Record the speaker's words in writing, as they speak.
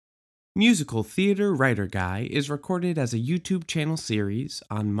Musical Theater Writer Guy is recorded as a YouTube channel series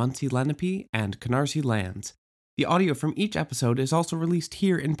on Muncie Lenape and Canarsie lands. The audio from each episode is also released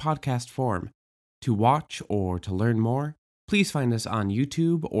here in podcast form. To watch or to learn more, please find us on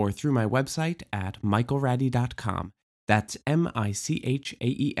YouTube or through my website at michaelradi.com. That's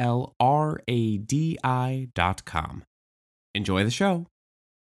michaelradi.com. Enjoy the show.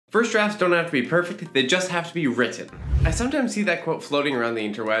 First drafts don't have to be perfect, they just have to be written. I sometimes see that quote floating around the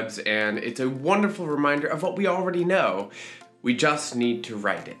interwebs, and it's a wonderful reminder of what we already know. We just need to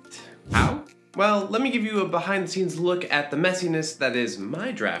write it. How? Well, let me give you a behind-the-scenes look at the messiness that is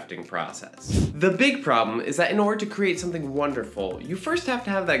my drafting process. The big problem is that in order to create something wonderful, you first have to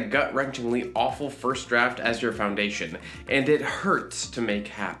have that gut-wrenchingly awful first draft as your foundation, and it hurts to make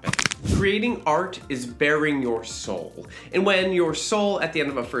happen. Creating art is bearing your soul, and when your soul at the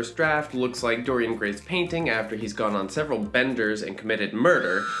end of a first draft looks like Dorian Gray's painting after he's gone on several benders and committed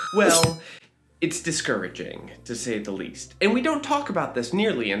murder, well, it's discouraging, to say the least. And we don't talk about this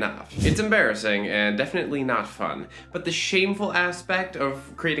nearly enough. It's embarrassing and definitely not fun, but the shameful aspect of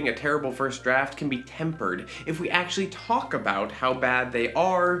creating a terrible first draft can be tempered if we actually talk about how bad they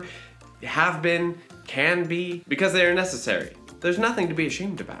are, have been, can be, because they are necessary. There's nothing to be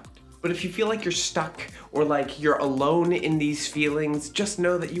ashamed about. But if you feel like you're stuck or like you're alone in these feelings, just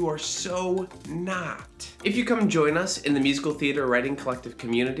know that you are so not. If you come join us in the Musical Theater Writing Collective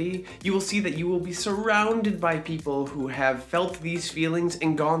community, you will see that you will be surrounded by people who have felt these feelings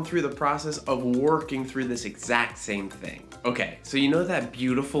and gone through the process of working through this exact same thing. Okay, so you know that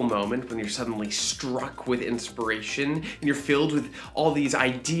beautiful moment when you're suddenly struck with inspiration and you're filled with all these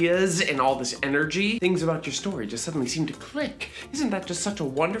ideas and all this energy? Things about your story just suddenly seem to click. Isn't that just such a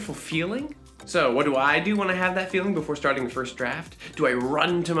wonderful feeling? So what do I do when I have that feeling before starting the first draft? Do I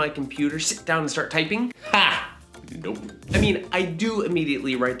run to my computer, sit down and start typing? Ha! Nope. I mean, I do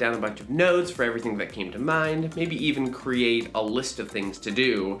immediately write down a bunch of notes for everything that came to mind, maybe even create a list of things to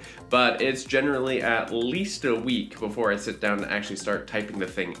do, but it's generally at least a week before I sit down and actually start typing the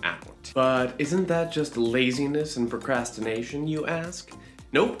thing out. But isn't that just laziness and procrastination, you ask?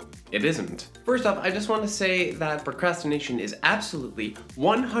 Nope, it isn't. First off, I just want to say that procrastination is absolutely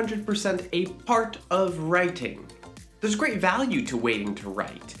 100% a part of writing. There's great value to waiting to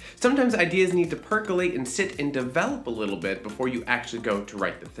write. Sometimes ideas need to percolate and sit and develop a little bit before you actually go to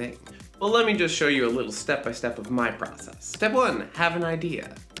write the thing. Well, let me just show you a little step-by-step of my process. Step 1, have an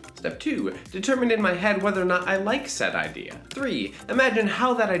idea. Step 2, determine in my head whether or not I like said idea. 3, imagine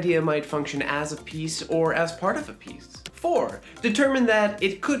how that idea might function as a piece or as part of a piece. 4, determine that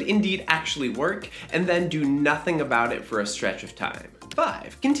it could indeed actually work, and then do nothing about it for a stretch of time.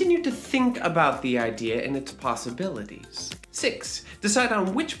 5, continue to think about the idea and its possibilities. 6, decide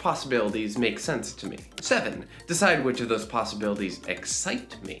on which possibilities make sense to me. 7, decide which of those possibilities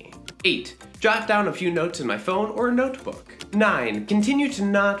excite me. 8, jot down a few notes in my phone or a notebook. 9, continue to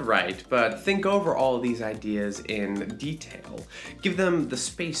not write, but think over all of these ideas in detail. Give them the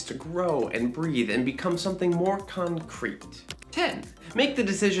space to grow and breathe and become something more concrete. 10, make the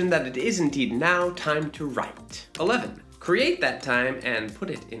decision that it is indeed now time to write. 11, create that time and put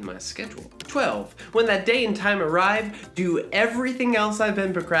it in my schedule. 12, when that day and time arrive, do everything else I've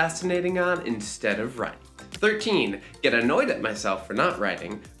been procrastinating on instead of write. 13, get annoyed at myself for not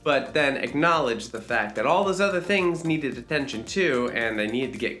writing, but then acknowledge the fact that all those other things needed attention too, and they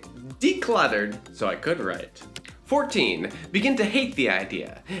needed to get decluttered so I could write. 14, begin to hate the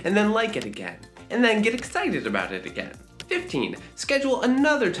idea, and then like it again, and then get excited about it again. 15, schedule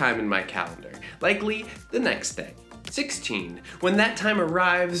another time in my calendar, likely the next day. 16, when that time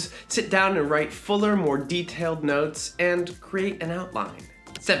arrives, sit down and write fuller, more detailed notes, and create an outline.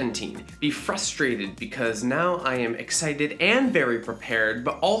 17, be frustrated because now I am excited and very prepared,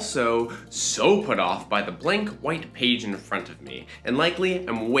 but also so put off by the blank white page in front of me, and likely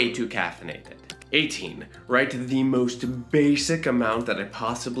I'm way too caffeinated. 18, write the most basic amount that I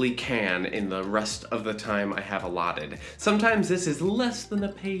possibly can in the rest of the time I have allotted. Sometimes this is less than a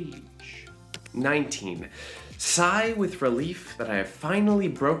page. 19, sigh with relief that I have finally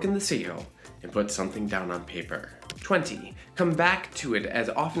broken the seal and put something down on paper. 20, come back to it as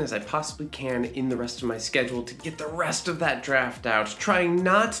often as I possibly can in the rest of my schedule to get the rest of that draft out, trying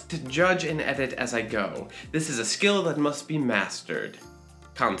not to judge and edit as I go. This is a skill that must be mastered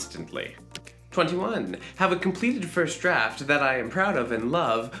constantly. 21, have a completed first draft that I am proud of and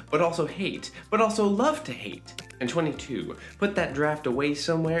love, but also hate, but also love to hate. And 22, put that draft away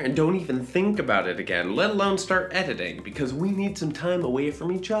somewhere and don't even think about it again, let alone start editing, because we need some time away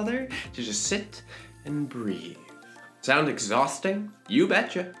from each other to just sit and breathe. Sound exhausting? You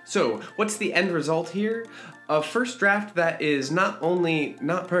betcha. So, what's the end result here? A first draft that is not only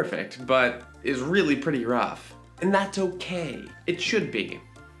not perfect, but is really pretty rough. And that's okay. It should be.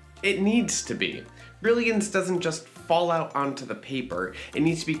 It needs to be. Brilliance doesn't just fall out onto the paper. It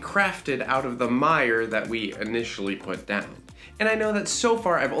needs to be crafted out of the mire that we initially put down. And I know that so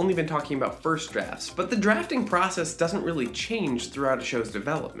far I've only been talking about first drafts, but the drafting process doesn't really change throughout a show's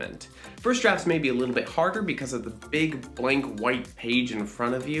development. First drafts may be a little bit harder because of the big blank white page in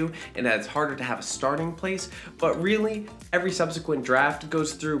front of you, and that it's harder to have a starting place, but really, every subsequent draft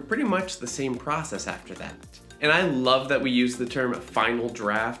goes through pretty much the same process after that. And I love that we use the term final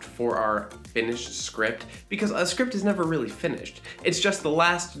draft for our finished script, because a script is never really finished. It's just the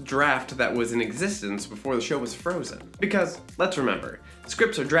last draft that was in existence before the show was frozen. Because, let's remember,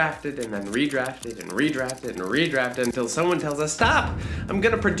 scripts are drafted and then redrafted and redrafted and redrafted until someone tells us, stop! I'm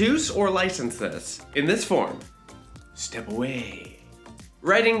gonna produce or license this in this form. Step away.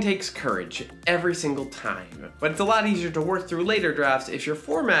 Writing takes courage every single time, but it's a lot easier to work through later drafts if your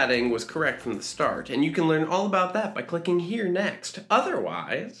formatting was correct from the start, and you can learn all about that by clicking here next.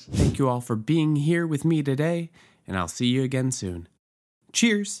 Otherwise, thank you all for being here with me today, and I'll see you again soon.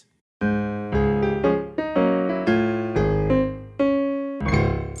 Cheers!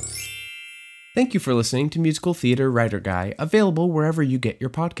 Thank you for listening to Musical Theater Writer Guy, available wherever you get your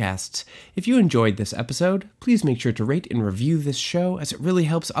podcasts. If you enjoyed this episode, please make sure to rate and review this show, as it really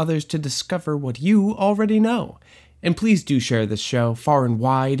helps others to discover what you already know. And please do share this show far and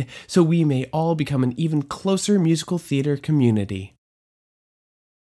wide, so we may all become an even closer musical theater community.